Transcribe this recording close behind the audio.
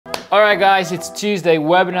Alright guys, it's Tuesday,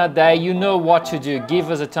 webinar day. You know what to do. Give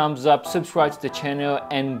us a thumbs up, subscribe to the channel,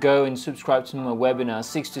 and go and subscribe to my webinar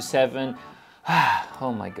 6 to 7.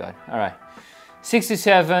 Oh my god. Alright. 6 to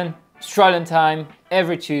 7 Australian time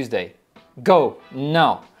every Tuesday. Go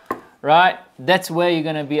now. Right? That's where you're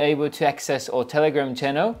gonna be able to access our Telegram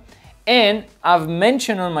channel. And I've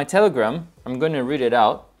mentioned on my Telegram, I'm gonna read it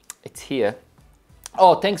out. It's here.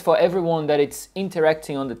 Oh, thanks for everyone that it's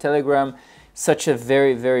interacting on the Telegram. Such a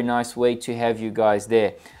very nice way to have you guys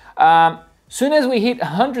there. Soon as we hit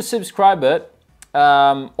 100 subscribers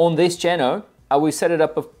on this channel, I will set it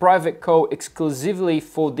up a private call exclusively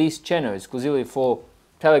for this channel, exclusively for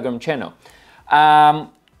Telegram channel,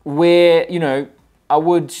 where, you know, I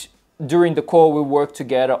would, during the call, we work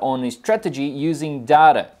together on a strategy using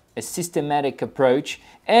data, a systematic approach,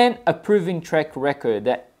 and a proven track record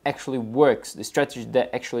that actually works, the strategy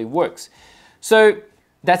that actually works. So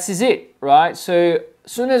that's it, right? So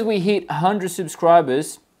as soon as we hit 100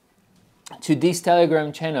 subscribers to this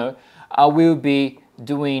Telegram channel, I will be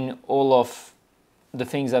doing all of the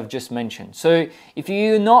things I've just mentioned. So if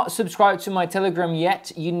you're not subscribed to my Telegram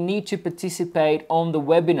yet, you need to participate on the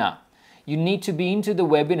webinar. You need to be into the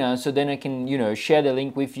webinar so then I can, you know, share the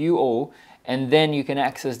link with you all, and then you can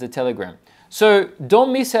access the Telegram. So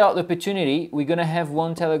don't miss out the opportunity. We're gonna have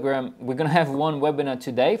one webinar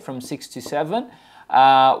today from 6 to 7.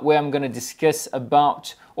 Where I'm going to discuss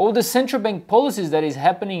about all the central bank policies that is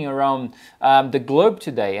happening around the globe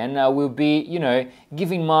today, and I will be, you know,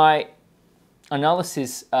 giving my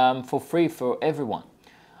analysis for free for everyone.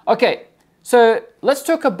 Okay, so let's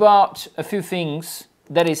talk about a few things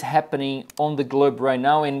that is happening on the globe right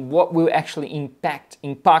now and what will actually impact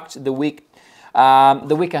the week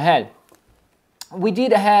ahead. We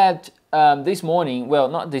did have this morning, well,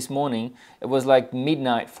 not this morning, it was like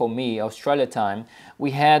midnight for me, Australia time,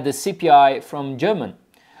 we had the CPI from Germany.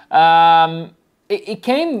 It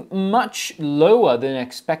came much lower than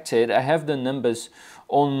expected. I have the numbers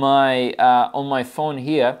on my phone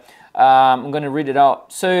here. I'm going to read it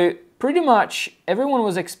out. So pretty much everyone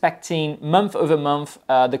was expecting month over month,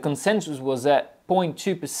 the consensus was at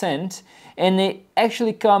 0.2%, and it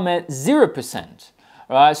actually come at 0%.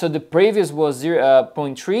 Right, so the previous was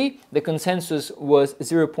 0.3, the consensus was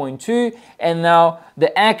 0.2, and now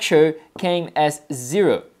the actual came as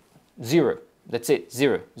 0. That's it,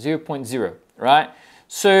 0.0, right?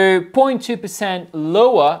 So 0.2%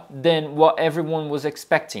 lower than what everyone was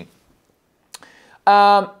expecting.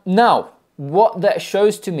 Now, what that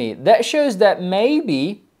shows to me, that shows that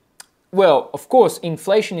maybe, well, of course,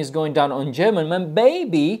 inflation is going down on Germany, but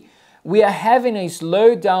maybe we are having a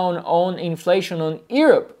slowdown on inflation on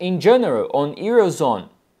Europe in general, on Eurozone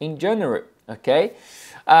in general, okay?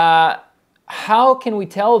 How can we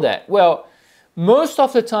tell that? Well, most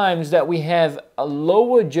of the times that we have a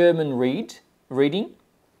lower German reading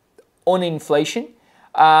on inflation,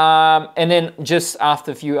 and then just after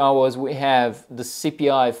a few hours we have the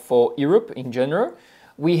CPI for Europe in general,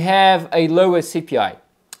 we have a lower CPI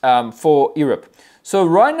for Europe. So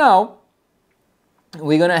right now,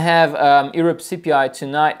 we're going to have Europe CPI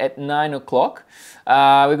tonight at 9 o'clock.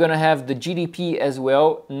 We're going to have the GDP as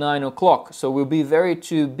well, 9 o'clock. So we'll be very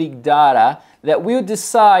two big data that will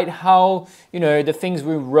decide how, you know, the things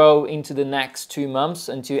will roll into the next 2 months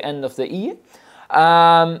until end of the year.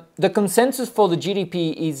 The consensus for the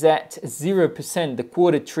GDP is at 0%. The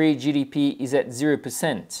Q3 GDP is at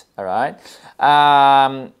 0%. All right.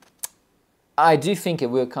 I do think it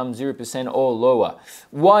will come 0% or lower.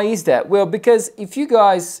 Why is that? Well, because if you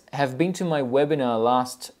guys have been to my webinar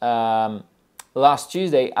last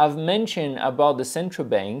Tuesday, I've mentioned about the central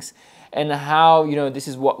banks and how, you know, this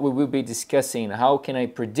is what we will be discussing. How can I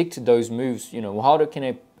predict those moves? You know, how can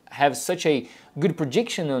I have such a good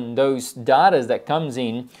prediction on those data that comes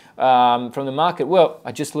in from the market? Well,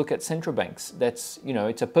 I just look at central banks. That's, you know,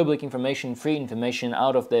 it's a public information, free information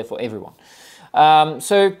out of there for everyone.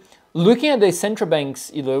 So looking at the central banks,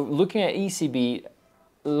 you know, looking at ECB,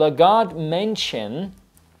 Lagarde mentioned,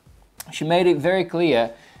 she made it very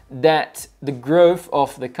clear that the growth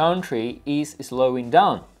of the country is slowing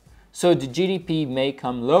down. So the GDP may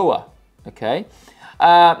come lower, okay?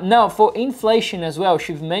 Now for inflation as well,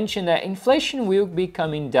 she's mentioned that inflation will be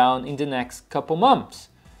coming down in the next couple months.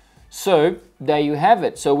 So there you have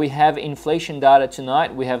it. So we have inflation data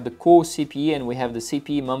tonight. We have the core CPI and we have the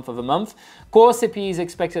CPI month over month. Core CPI is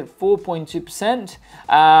expected 4.2%,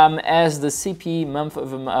 as the CPI month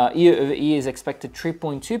over year over year is expected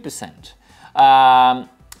 3.2%.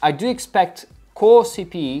 I do expect core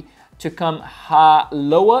CPI to come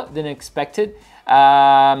lower than expected,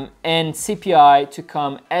 and CPI to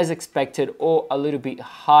come as expected or a little bit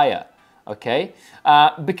higher. okay?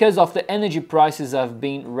 Because of the energy prices have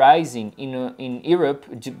been rising in Europe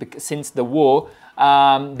since the war,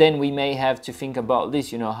 then we may have to think about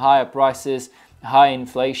this, you know, higher prices, high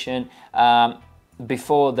inflation.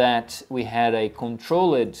 Before that, we had a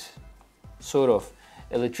controlled sort of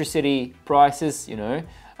electricity prices, you know.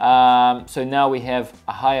 So now we have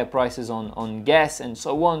higher prices on gas and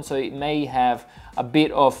so on. So it may have a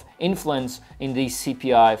bit of influence in the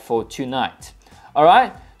CPI for tonight. All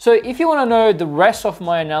right. So if you want to know the rest of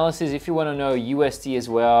my analysis, if you want to know USD as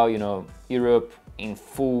well, you know, Europe in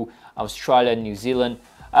full, Australia, New Zealand,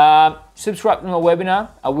 subscribe to my webinar.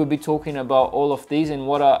 I will be talking about all of these and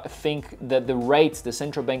what I think that the rates, the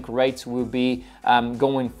central bank rates will be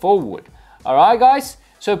going forward. All right, guys.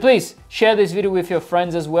 So please share this video with your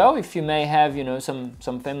friends as well. If you may have, you know, some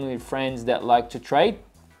family friends that like to trade,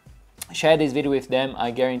 share this video with them.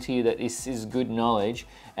 I guarantee you that this is good knowledge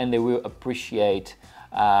and they will appreciate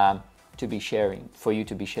for you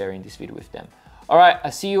to be sharing this video with them. All right, I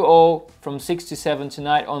see you all from 6 to 7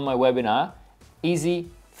 tonight on my webinar. Easy,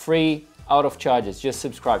 free, out of charges. Just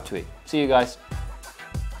subscribe to it. See you guys.